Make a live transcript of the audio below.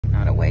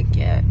awake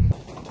yet.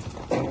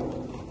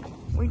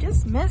 We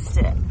just missed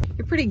it.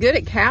 You're pretty good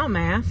at cow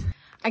math.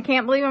 I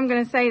can't believe I'm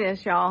gonna say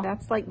this, y'all.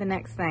 That's like the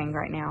next thing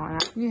right now.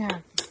 And you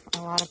have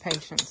a lot of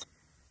patience.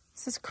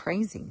 This is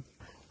crazy.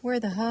 Where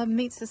the hub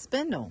meets the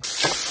spindle.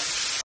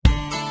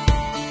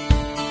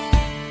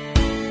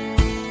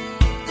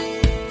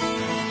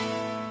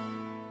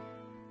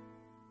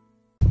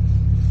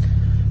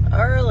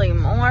 Early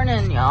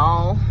morning,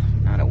 y'all.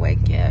 Not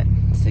awake yet.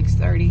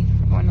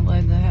 6:30. Going to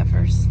load the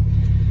heifers.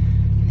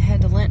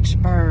 Head to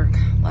Lynchburg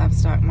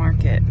Livestock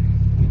Market.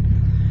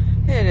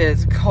 It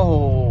is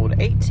cold.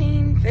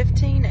 18,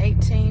 15,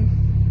 18.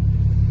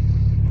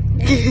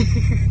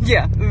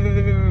 Yeah.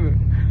 The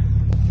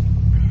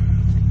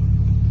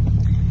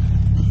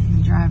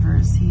driver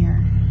is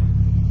here.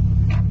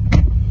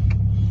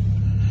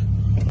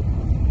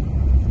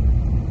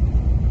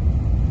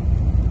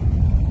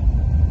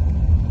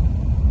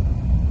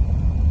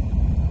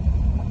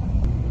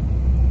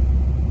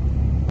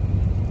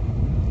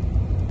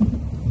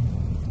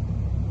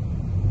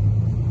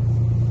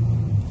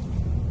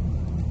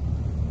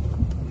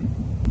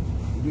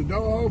 The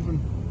door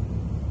open.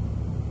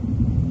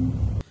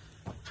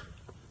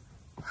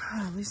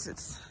 At least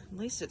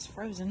it's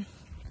frozen.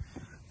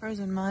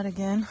 Frozen mud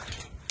again.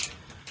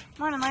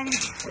 Morning,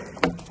 ladies.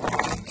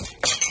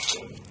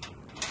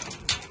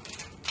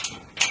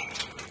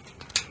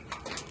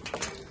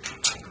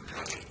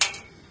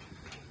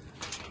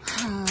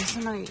 Oh,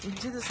 somebody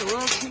did this a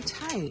little too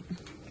tight.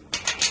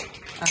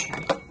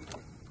 Okay.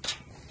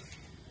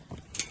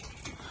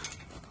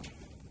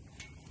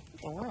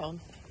 What the world?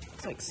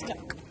 It's like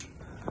stuck.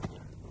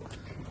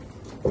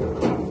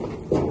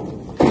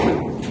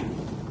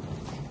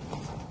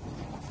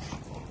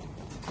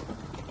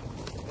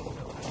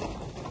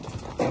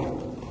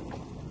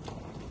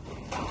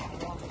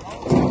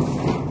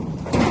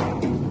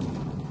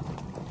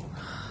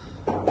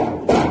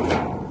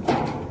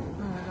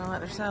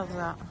 Themselves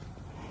out.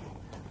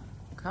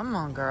 Come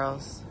on,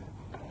 girls.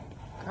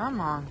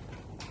 Come on.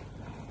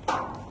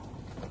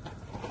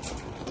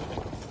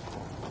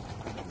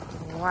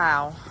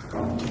 Wow.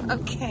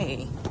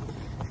 Okay.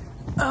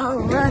 Oh,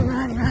 run,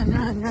 run, run,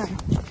 run, run.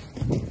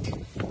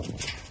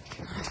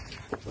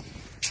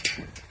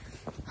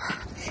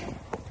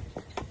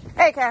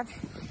 Hey, Cap.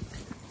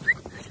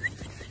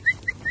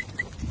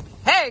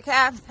 Hey,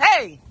 Cap.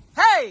 Hey,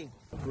 hey.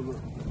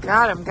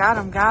 Got him, got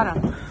him, got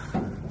him.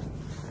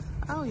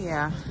 Oh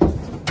yeah,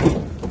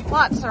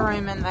 lots of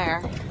room in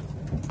there.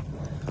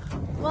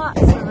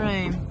 Lots of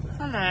room.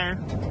 Hello.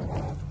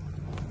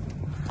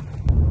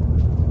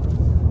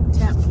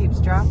 Temp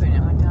keeps dropping.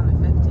 It went down to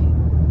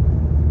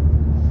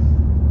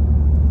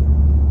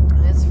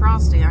 15. It's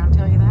frosty, I can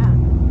tell you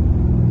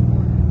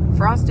that.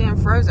 Frosty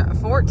and frozen at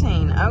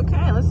 14.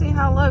 Okay, let's see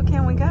how low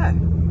can we go.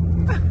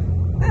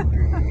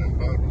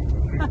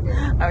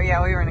 Oh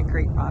yeah, we were in a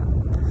creek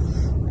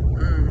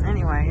bottom.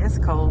 Anyway, it's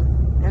cold.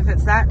 If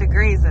it's that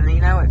degrees, then you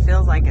know it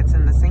feels like it's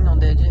in the single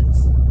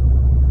digits.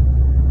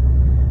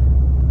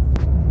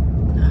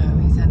 Oh,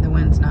 he said the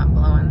wind's not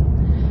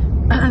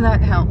blowing.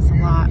 That helps a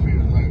lot.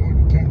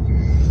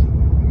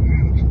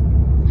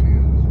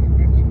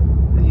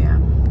 Yeah.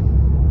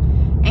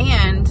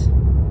 And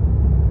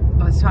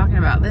I was talking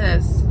about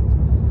this.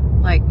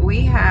 Like,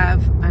 we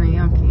have, I mean,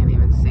 y'all can't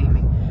even see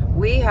me.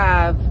 We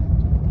have,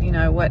 you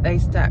know, what they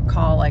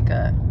call like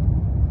a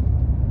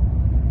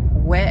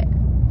wet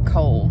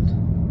cold.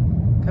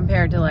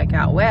 Compared to like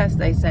out west,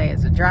 they say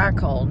it's a dry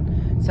cold.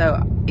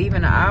 So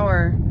even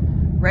our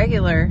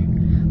regular,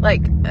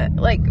 like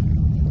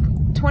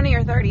 20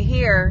 or 30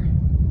 here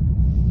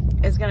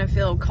is going to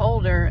feel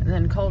colder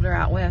than colder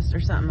out west or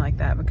something like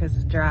that because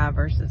it's dry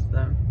versus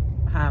the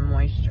high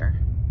moisture.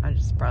 I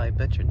just probably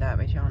butchered that,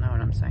 but y'all know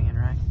what I'm saying,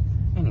 right?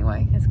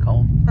 Anyway, it's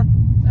cold.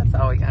 That's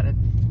all we gotta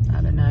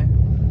know.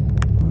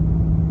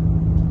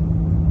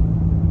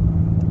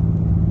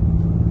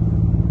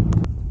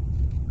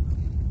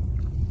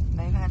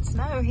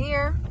 Snow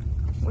here.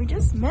 We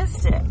just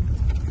missed it.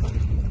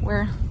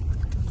 We're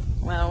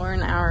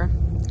an hour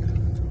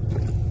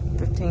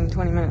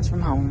 15-20 minutes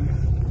from home.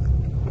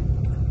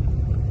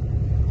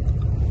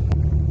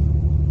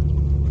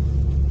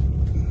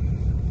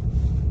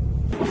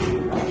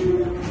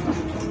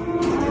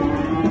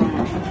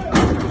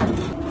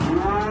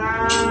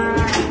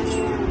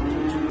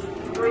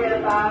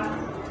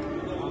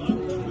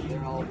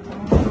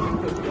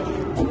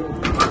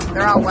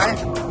 They're all what?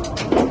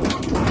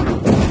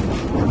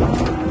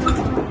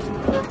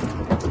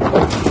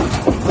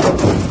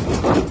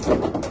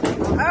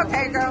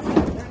 Okay, girl.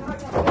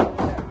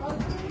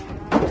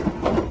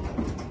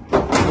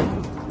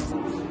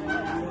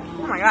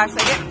 Oh my gosh,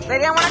 they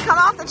didn't want to come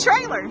off the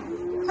trailer.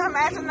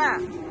 Imagine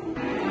that.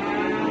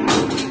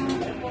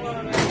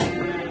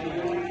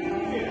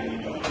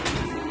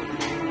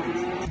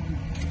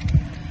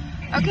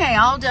 Okay,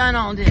 all done,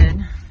 all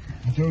did.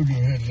 I told you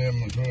we had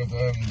 11 or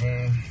 12,000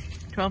 pounds.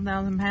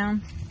 12,000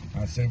 pounds?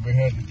 I said we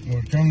had, when we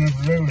were coming up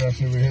the road, I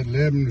said we had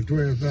 11 to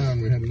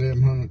 12,000. We had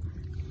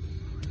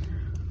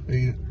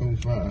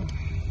 1,105.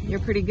 You're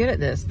pretty good at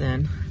this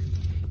then.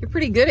 You're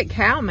pretty good at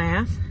cow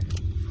math.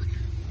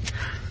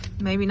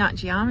 Maybe not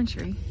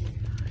geometry.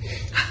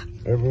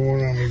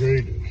 Everyone on the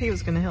grade. He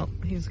was gonna help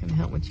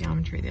with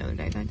geometry the other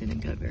day. That didn't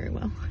go very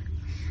well.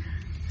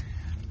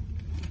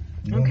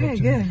 Okay,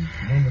 good.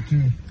 Number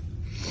 2.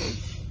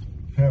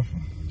 Heifer.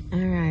 All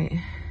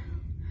right.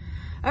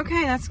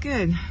 Okay, that's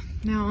good.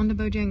 Now on to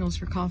Bojangles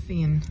for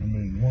coffee and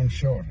one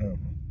short heifer.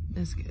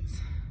 biscuits.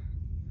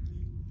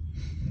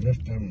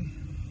 Lift them.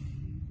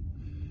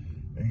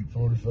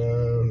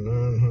 845,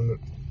 900,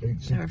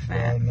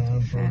 865,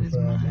 945,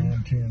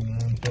 910,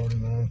 940,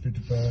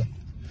 955.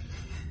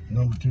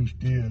 Number 2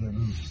 steer, that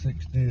was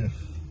 6 steer.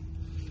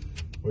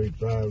 Weight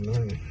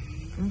 590.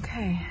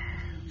 Okay.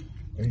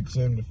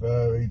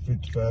 875,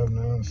 855,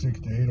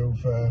 960,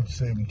 805,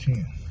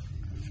 710.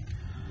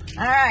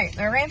 All right,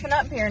 they're ramping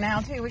up here now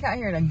too. We got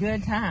here at a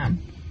good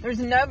time. There's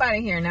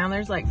nobody here now.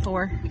 There's like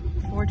four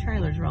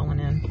trailers rolling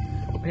in.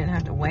 We didn't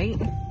have to wait.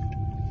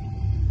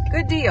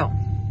 Good deal.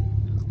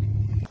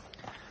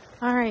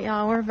 All right,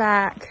 y'all, we're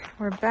back.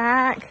 We're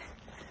back.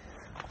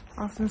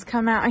 Austin's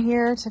come out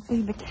here to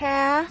feed the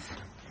calf.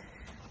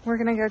 We're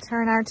gonna go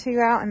turn our 2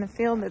 out in the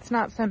field that's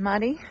not so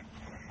muddy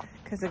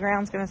because the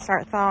ground's gonna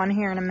start thawing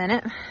here in a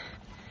minute.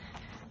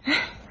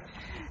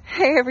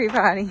 Hey,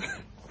 everybody.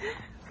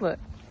 Look.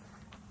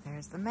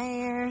 There's the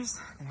mares,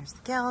 there's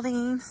the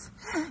geldings,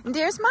 and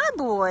there's my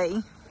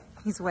boy.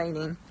 He's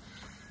waiting.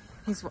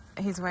 He's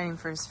waiting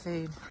for his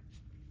food.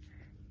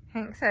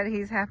 Hank said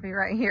he's happy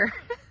right here.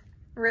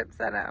 Rip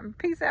said,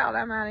 peace out,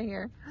 I'm out of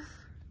here.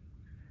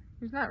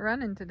 He's not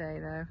running today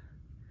though.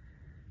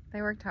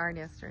 They worked hard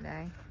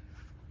yesterday.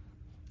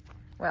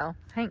 Well,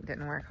 Hank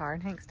didn't work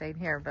hard. Hank stayed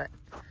here, but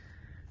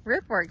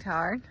Rip worked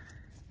hard.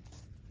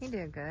 He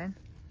did good.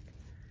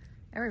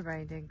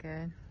 Everybody did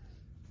good.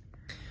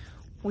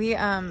 We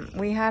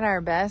had our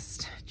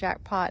best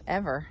jackpot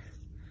ever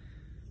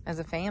as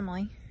a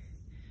family.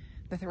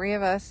 The 3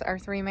 of us, our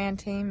 3-man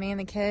team, me and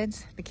the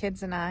kids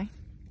and I,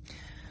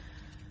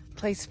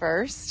 placed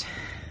first,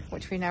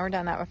 which we've never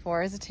done that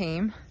before as a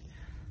team.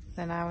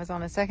 Then I was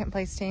on a 2nd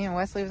place team, and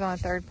Wesley was on a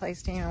 3rd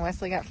place team, and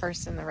Wesley got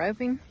first in the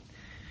roping.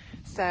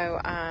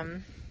 So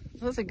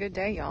it was a good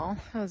day, y'all.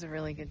 It was a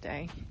really good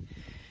day.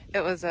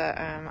 It was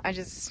a I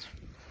just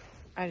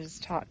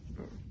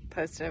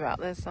posted about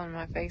this on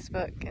my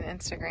Facebook and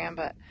Instagram,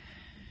 but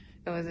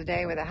it was a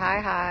day with a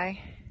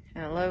high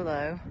and a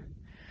low.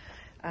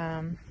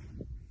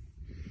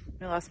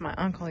 We lost my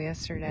uncle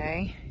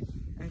yesterday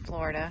in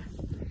Florida,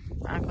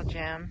 my Uncle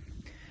Jim.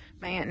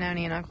 My Aunt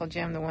Noni and Uncle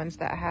Jim, the ones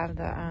that have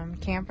the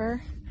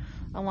camper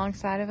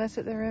alongside of us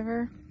at the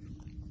river.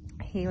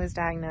 He was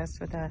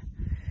diagnosed with a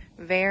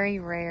very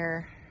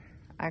rare,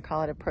 I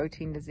call it a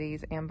protein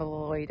disease,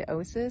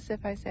 amyloidosis,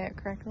 if I say it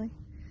correctly,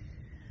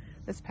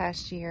 this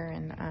past year,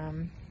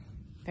 and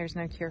there's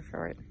no cure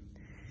for it.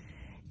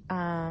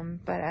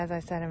 But as I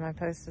said in my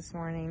post this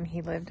morning,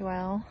 he lived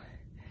well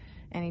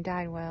and he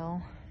died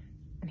well,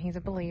 and he's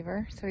a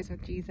believer, so he's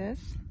with Jesus,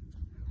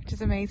 which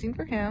is amazing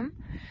for him,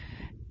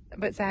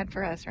 but sad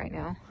for us right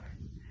now.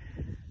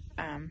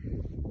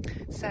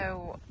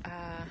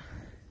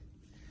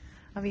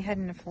 I'll be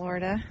heading to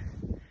Florida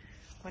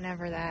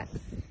whenever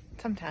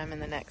sometime in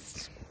the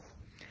next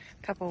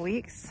couple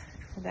weeks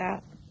for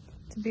that,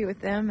 to be with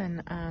them,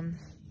 and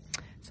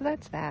so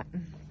that's that.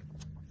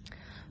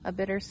 A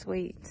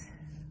bittersweet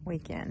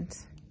weekend.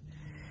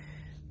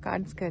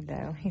 God's good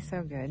though. He's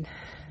so good.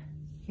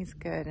 He's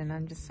good, and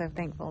I'm just so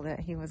thankful that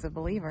he was a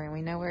believer, and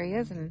we know where he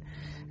is, and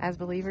as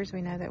believers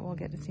we know that we'll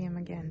get to see him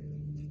again.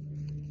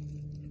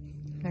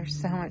 There's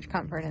so much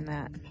comfort in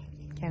that.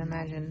 Can't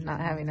imagine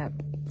not having that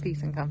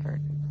peace and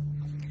comfort.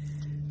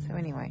 So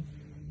anyway,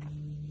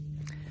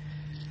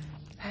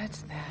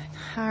 that's that.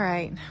 All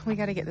right, we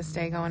got to get this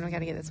day going. We got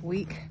to get this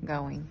week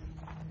going.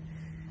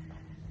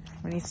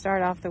 When you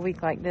start off the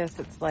week like this,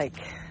 it's like,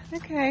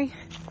 okay,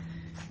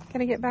 got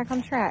to get back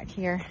on track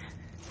here.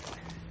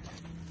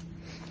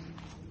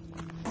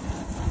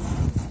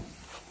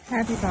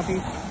 Happy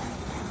puppies.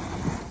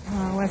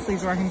 Oh,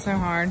 Wesley's working so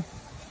hard.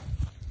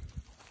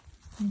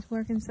 He's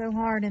working so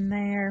hard in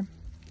there.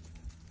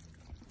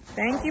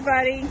 Thank you,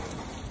 buddy.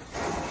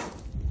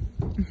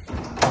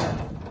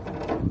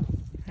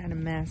 Had a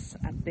mess,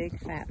 a big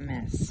fat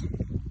mess.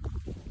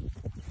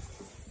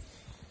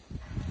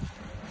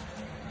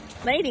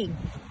 Lady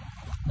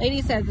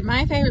says,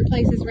 my favorite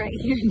place is right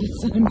here in the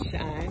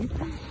sunshine.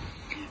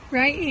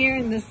 Right here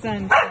in the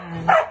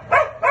sunshine.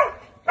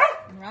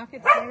 And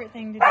Rocket's favorite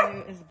thing to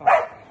do is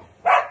bark.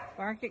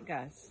 Bark at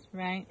Gus,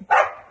 right?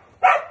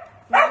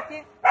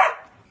 Rocket?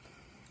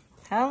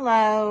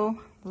 Hello,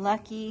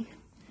 Lucky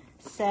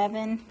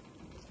 7.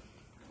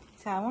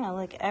 So I want to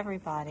lick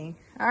everybody.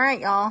 All right,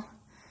 y'all.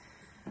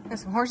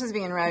 There's some horses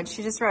being rode.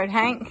 She just rode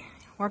Hank.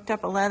 Worked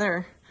up a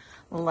lather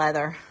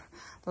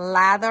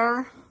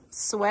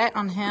sweat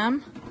on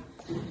him.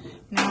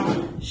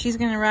 Now she's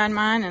gonna ride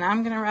mine, and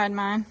I'm gonna ride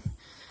mine.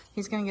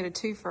 He's gonna get a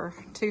two for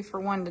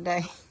one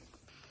today.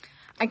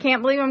 I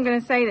can't believe I'm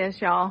gonna say this,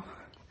 y'all,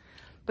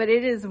 but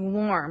it is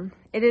warm.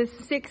 It is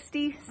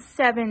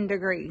 67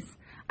 degrees.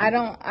 I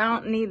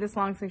don't need this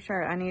long sleeve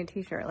shirt. I need a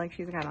t-shirt like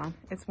she's got on.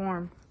 It's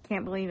warm.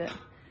 Can't believe it.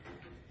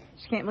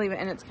 She can't believe it.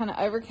 And it's kind of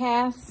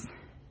overcast.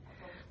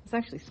 It's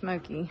actually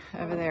smoky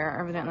over there.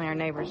 Evidently our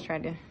neighbors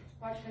tried to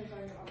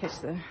catch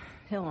the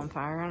hill on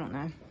fire. I don't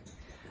know.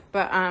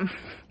 But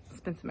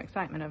it's been some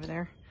excitement over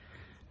there.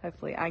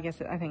 Hopefully, I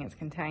think it's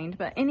contained.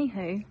 But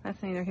anywho,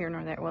 that's neither here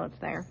nor there. Well, it's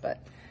there, but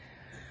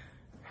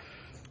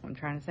what I'm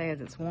trying to say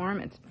is it's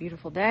warm. It's a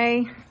beautiful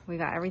day. We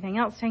got everything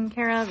else taken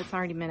care of. It's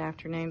already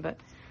mid-afternoon, but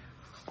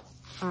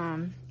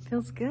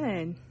feels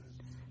good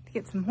to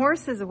get some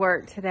horses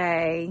work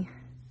today.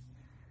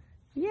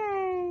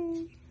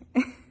 Yay!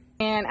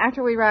 And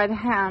after we ride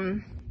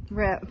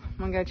Rip, I'm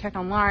gonna go check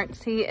on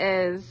Lawrence. He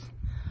is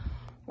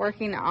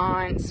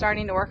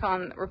starting to work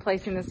on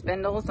replacing the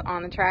spindles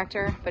on the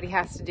tractor, but he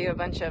has to do a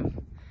bunch of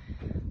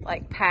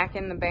like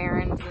packing the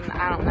bearings and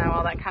I don't know,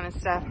 all that kind of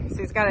stuff. So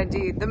he's got to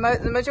do the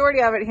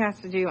majority of it. He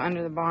has to do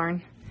under the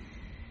barn,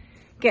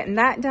 getting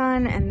that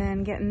done and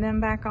then getting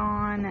them back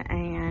on.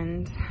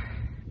 And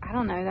I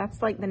don't know,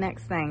 that's like the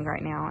next thing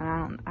right now.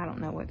 And I don't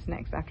know what's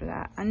next after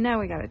that. I know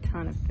we got a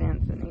ton of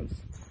fence that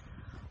needs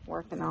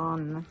working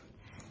on.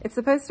 It's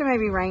supposed to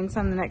maybe rain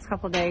some the next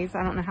couple of days.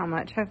 I don't know how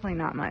much, hopefully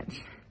not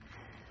much.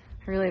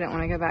 I really don't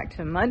want to go back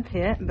to a mud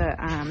pit, but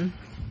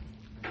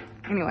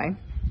anyway,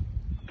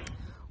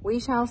 we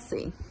shall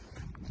see.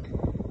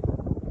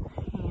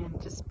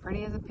 And just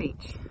pretty as a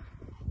peach.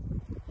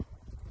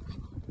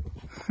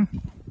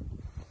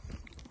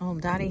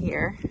 Old Dottie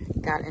here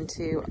got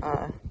into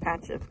a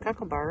patch of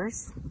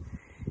cuckleburrs,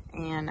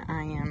 and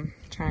I am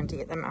trying to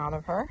get them out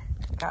of her.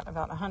 Got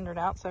about 100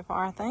 out so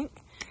far, I think.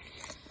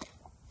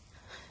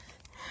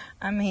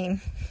 I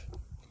mean,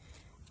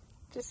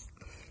 just...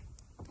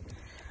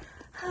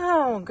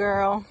 Oh,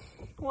 girl.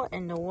 What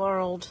in the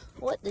world?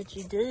 What did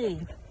you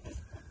do?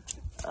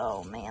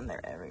 Oh, man,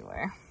 they're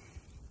everywhere.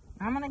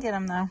 I'm going to get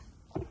them, though.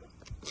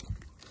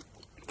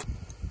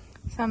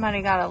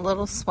 Somebody got a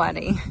little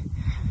sweaty.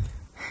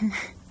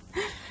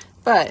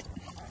 But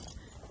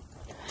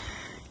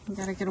you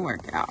got to get a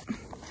workout.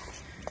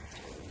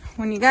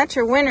 When you got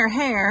your winter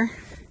hair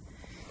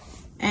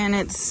and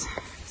it's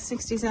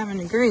 67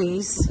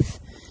 degrees,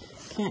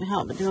 can't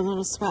help but do a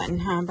little sweating,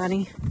 huh,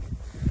 buddy?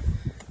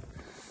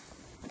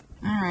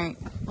 All right,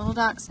 little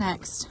Doc's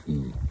next.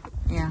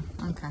 Yeah,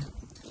 okay.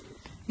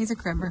 He's a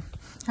cribber.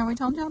 Have we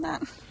told y'all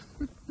that?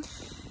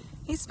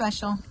 He's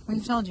special.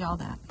 We've told y'all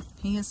that.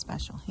 He is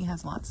special. He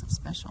has lots of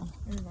special.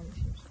 Everybody's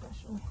here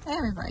special.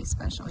 Everybody's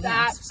special.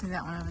 Yes. See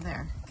that one over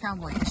there?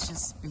 Cowboy is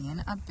just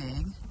being a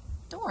big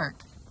dork.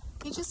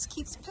 He just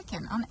keeps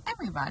picking on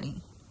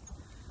everybody.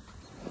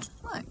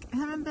 Look,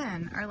 him and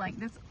Ben are like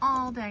this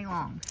all day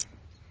long.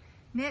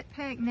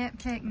 Nitpick,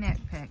 nitpick,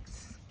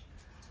 nitpicks.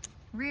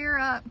 Rear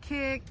up,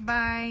 kick,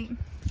 bite,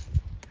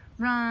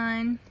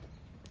 run.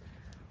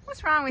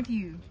 What's wrong with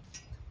you?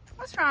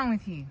 What's wrong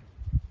with you?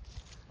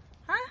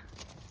 Huh?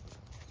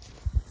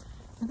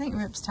 I think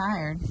Rip's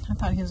tired. I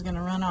thought he was going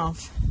to run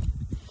off.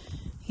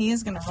 He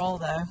is going to roll,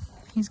 though.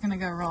 He's going to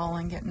go roll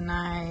and get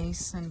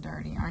nice and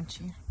dirty, aren't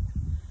you?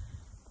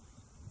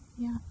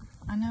 Yeah,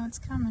 I know it's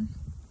coming.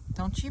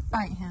 Don't you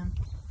bite him.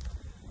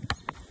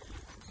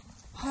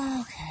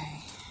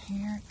 Okay,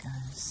 here it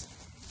goes.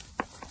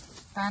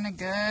 Find a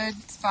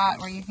good spot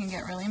where you can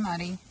get really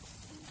muddy.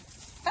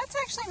 That's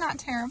actually not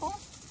terrible.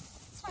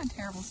 It's not a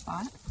terrible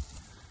spot,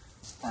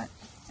 but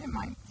it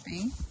might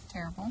be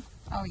terrible.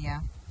 Oh yeah,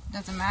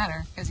 doesn't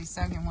matter because he's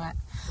soaking wet.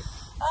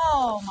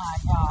 Oh my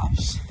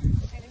gosh.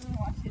 I didn't even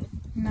watch it.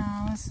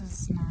 No, this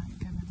is not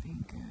gonna be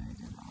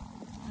good at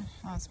all.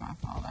 Oh, it's my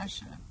fault. I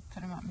should have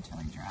put him up until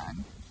he dried.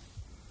 I'm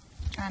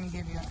trying to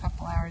give you a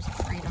couple hours of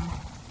freedom.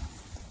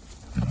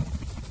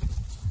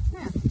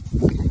 Yeah.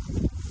 Okay.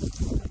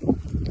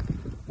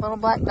 Little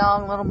black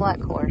dog, little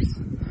black horse.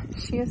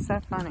 She is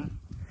so funny.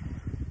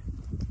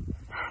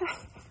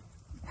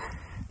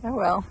 Oh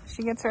well,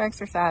 she gets her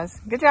exercise.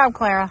 Good job,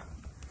 Clara.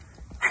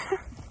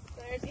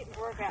 Claire's getting a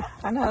workout.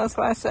 I know, that's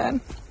what I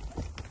said.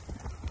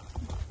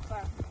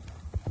 Wow.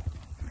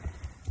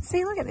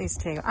 See, look at these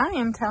two. I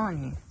am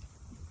telling you.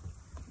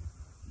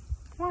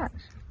 Watch.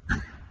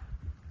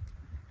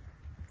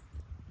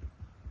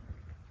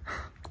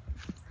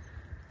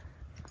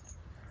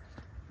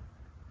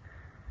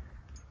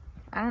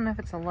 I don't know if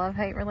it's a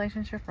love-hate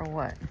relationship or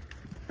what,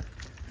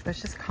 but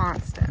it's just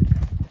constant.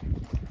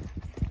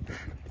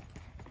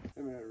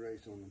 Let me have a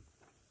race on them.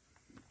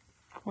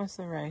 What's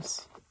the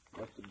race?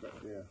 That's the best,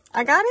 yeah.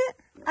 I got it?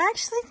 I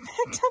actually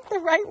picked up the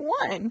right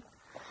one.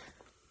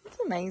 That's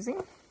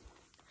amazing.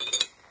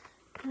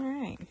 All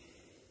right.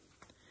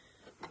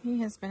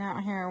 He has been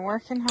out here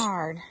working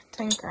hard,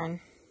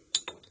 tinkering.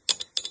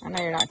 I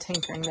know you're not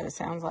tinkering, but it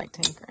sounds like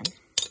tinkering.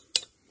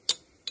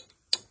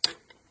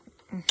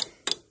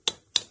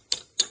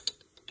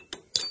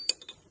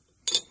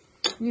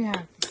 You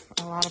have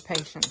a lot of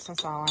patience,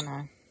 that's all I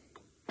know.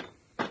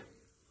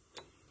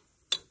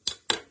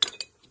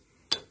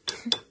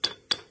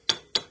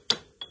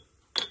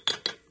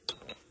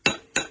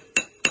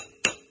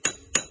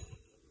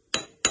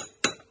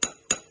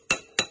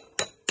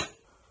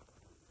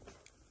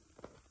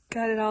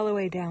 got it all the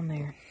way down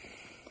there.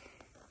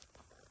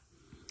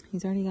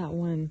 He's already got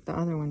the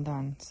other one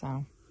done,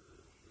 so.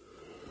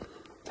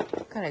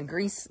 Got a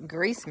grease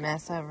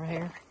mess over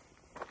here.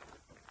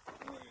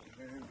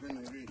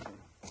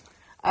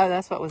 Oh,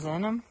 that's what was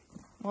in them?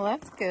 Well,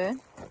 that's good.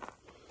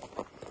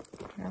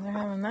 Rather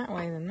have them that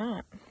way than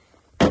not.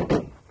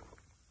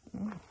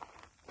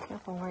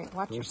 Careful, wait,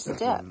 watch your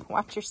step.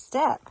 Watch your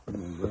step. I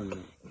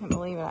can't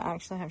believe it. I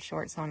actually have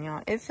shorts on,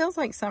 y'all. It feels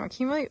like summer.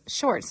 Can you believe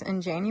shorts in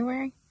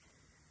January?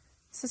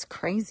 This is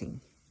crazy.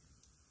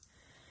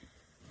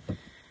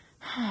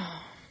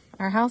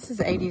 Our house is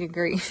 80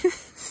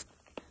 degrees.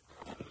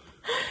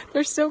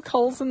 There's still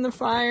coals in the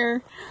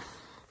fire.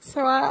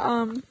 So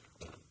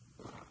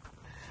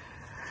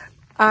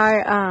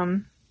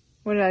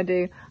what did I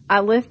do?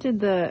 I lifted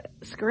the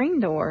screen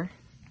door.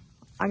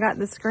 I got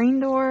the screen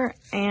door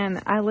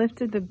and I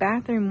lifted the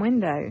bathroom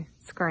window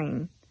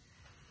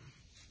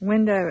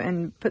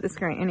and put the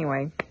screen.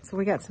 Anyway, so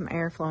we got some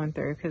air flowing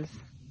through because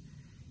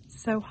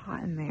it's so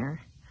hot in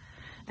there.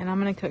 And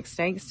I'm going to cook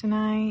steaks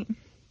tonight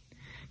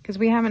because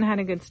we haven't had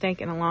a good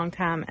steak in a long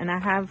time. And I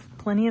have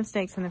plenty of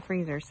steaks in the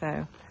freezer.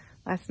 So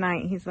last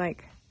night he's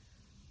like,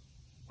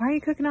 why are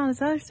you cooking all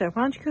this other stuff?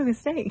 Why don't you cook a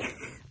steak?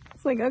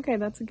 It's like, okay,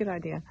 that's a good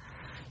idea.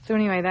 So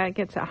anyway, that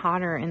gets it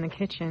hotter in the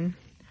kitchen.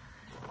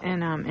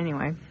 And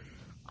anyway,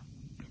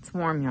 it's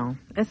warm, y'all.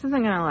 This isn't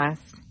going to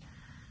last.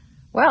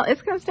 Well,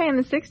 it's going to stay in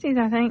the 60s,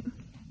 I think,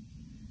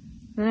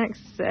 the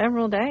next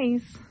several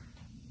days.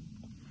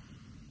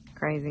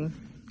 Crazy.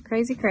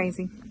 Crazy,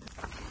 crazy.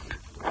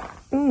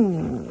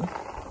 Ooh.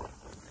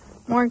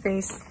 More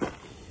grease.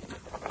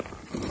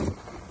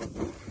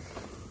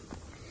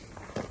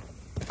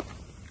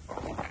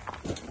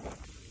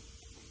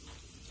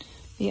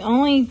 The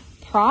only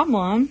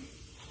problem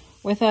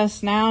with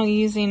us now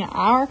using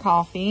our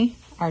coffee,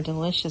 our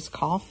delicious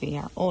coffee,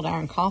 our old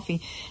iron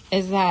coffee,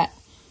 is that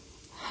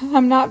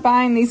I'm not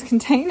buying these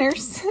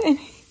containers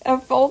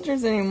of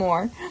Folgers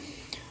anymore.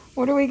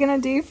 What are we going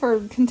to do for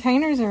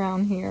containers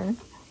around here?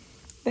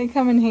 They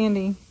come in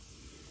handy.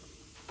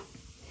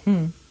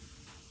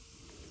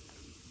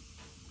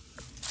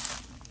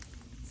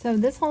 So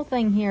this whole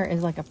thing here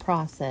is like a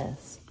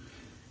process.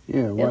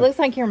 Yeah. It looks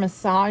like you're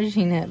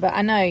massaging it, but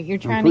I know you're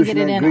trying to get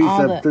it in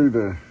all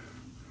the...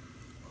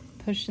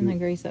 Pushing the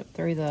grease up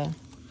through the,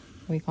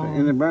 we call it.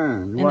 In the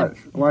burn.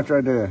 Watch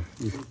right there.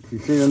 You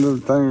see that little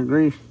thing of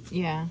grease?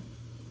 Yeah.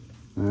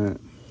 All right.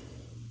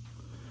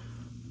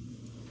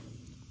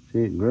 See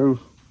it grow?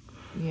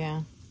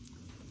 Yeah.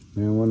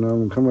 And one of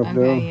them come up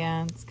there. Okay,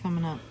 yeah, it's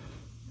coming up.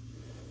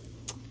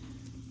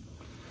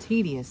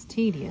 Tedious.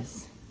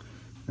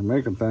 They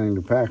make a thing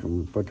to pack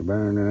them, put the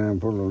burn in there and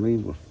put a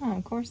lever. Oh,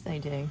 of course they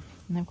do.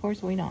 And of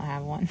course we don't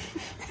have one.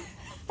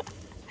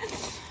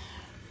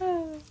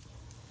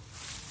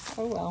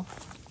 Oh well,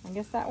 I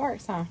guess that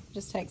works, huh?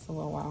 Just takes a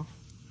little while.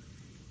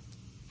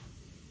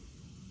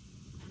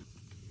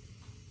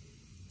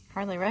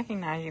 Hardly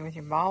recognize you with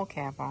your ball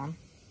cap on.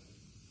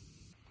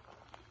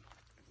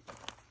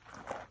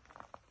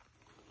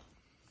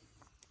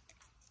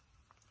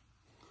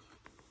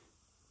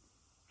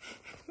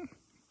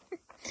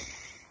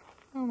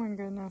 Oh my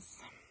goodness.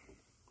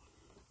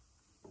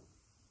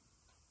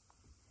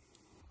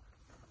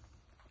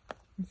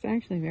 It's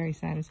actually very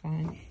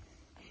satisfying.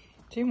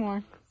 2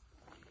 more.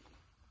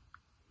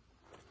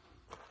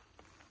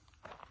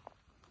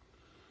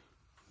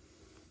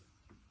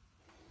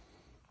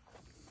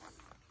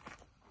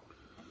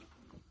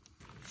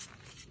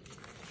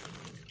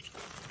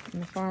 In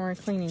the farmer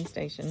cleaning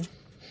station.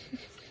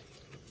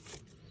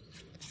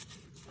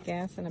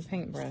 Gas and a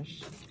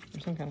paintbrush, or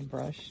some kind of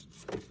brush.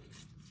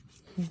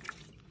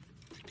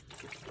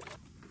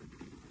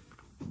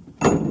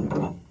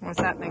 What's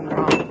that thing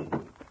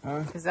wrong?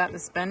 Huh? Is that the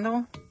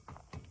spindle?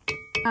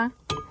 Huh?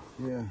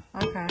 Yeah.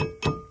 Okay.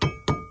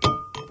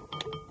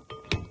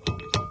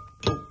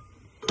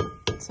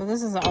 So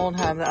this is an old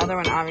hub. The other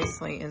one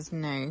obviously is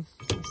new.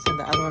 So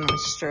the other one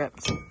was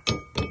stripped.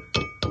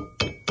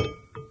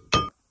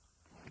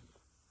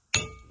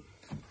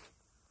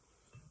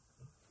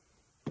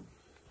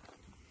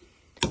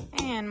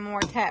 And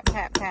more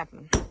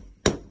tapping.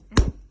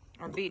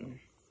 Or beating.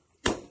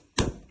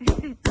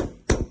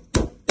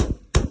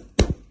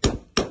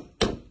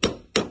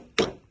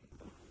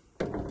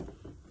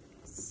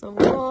 It's a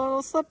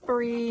little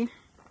slippery.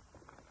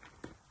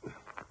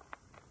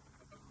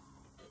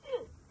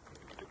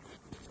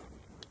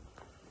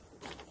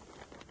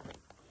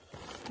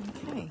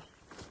 Okay.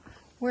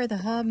 Where the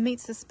hub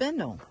meets the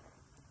spindle.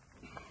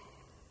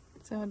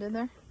 See what I did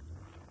there?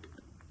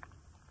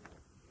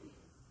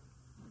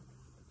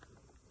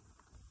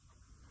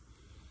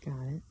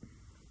 Got it.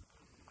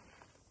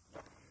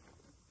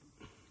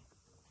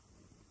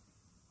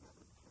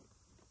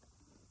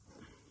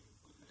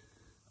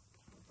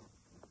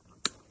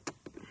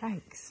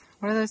 Yikes.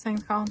 What are those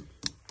things called?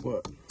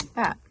 What?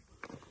 That.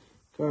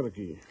 Cotter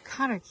key.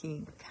 Cotter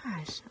key.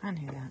 Gosh, I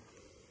knew that.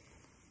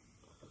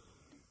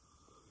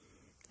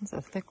 That's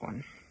a thick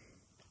one.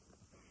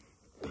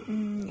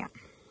 Yeah.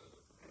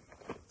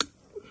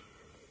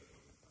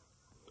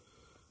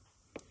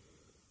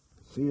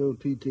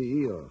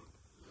 C-O-T-T-E-R.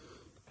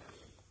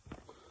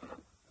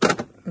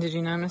 Did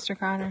you know Mr.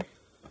 Cotter?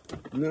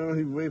 No,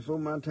 he's way for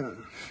my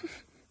time.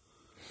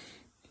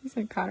 He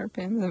said cotter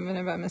pins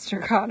invented by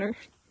Mr. Cotter.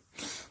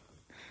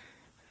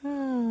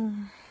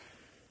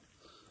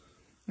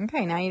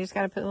 Okay, now you just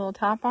got to put a little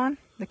top on,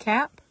 the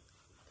cap.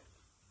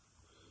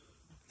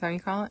 Is that what you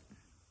call it?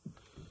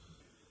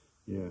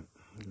 Yeah.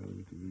 I gotta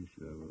get the grease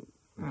out of it.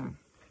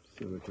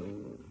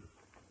 Silicone.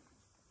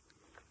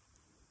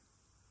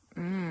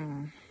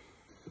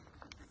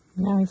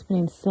 Now he's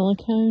putting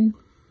silicone.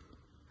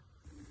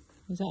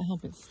 Does that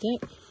help it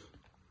stick?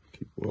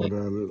 Keep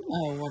water out of it.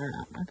 Oh, water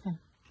out. Okay.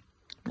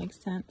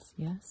 Makes sense.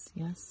 Yes,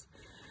 yes.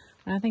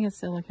 When I think of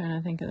silicone,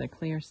 I think of the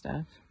clear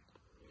stuff.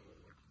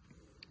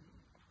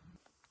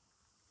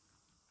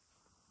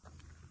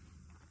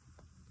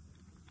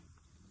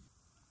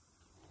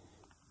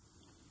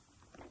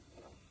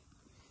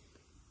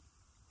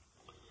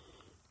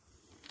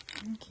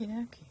 Okie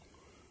dokie.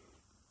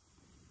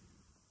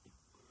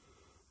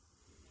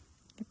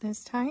 Get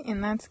this tight,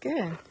 and that's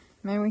good.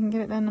 Maybe we can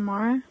get it done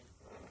tomorrow.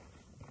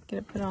 Get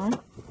it put on.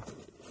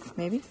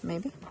 Maybe,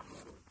 maybe.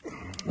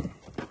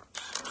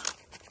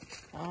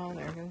 Oh,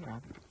 there goes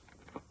Rob.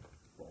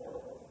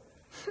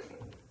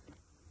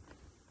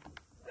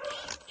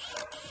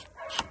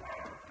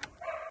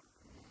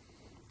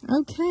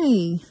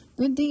 Okay,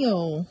 good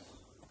deal.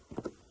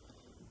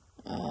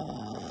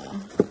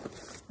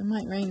 It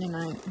might rain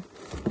tonight.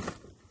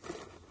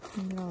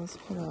 Maybe I'll just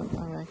put up,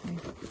 I reckon.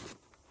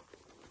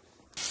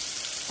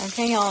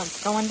 Okay, y'all,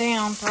 it's going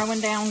down, throwing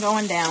down,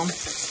 going down.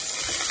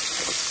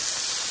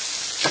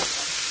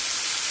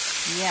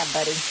 Yeah,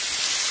 buddy.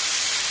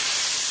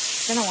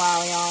 It's been a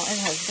while, y'all. It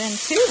has been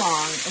too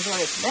long, is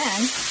what it's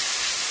been.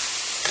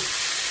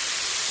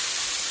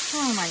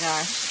 Oh my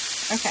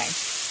gosh. Okay.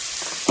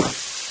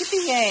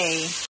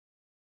 Yippee-yay.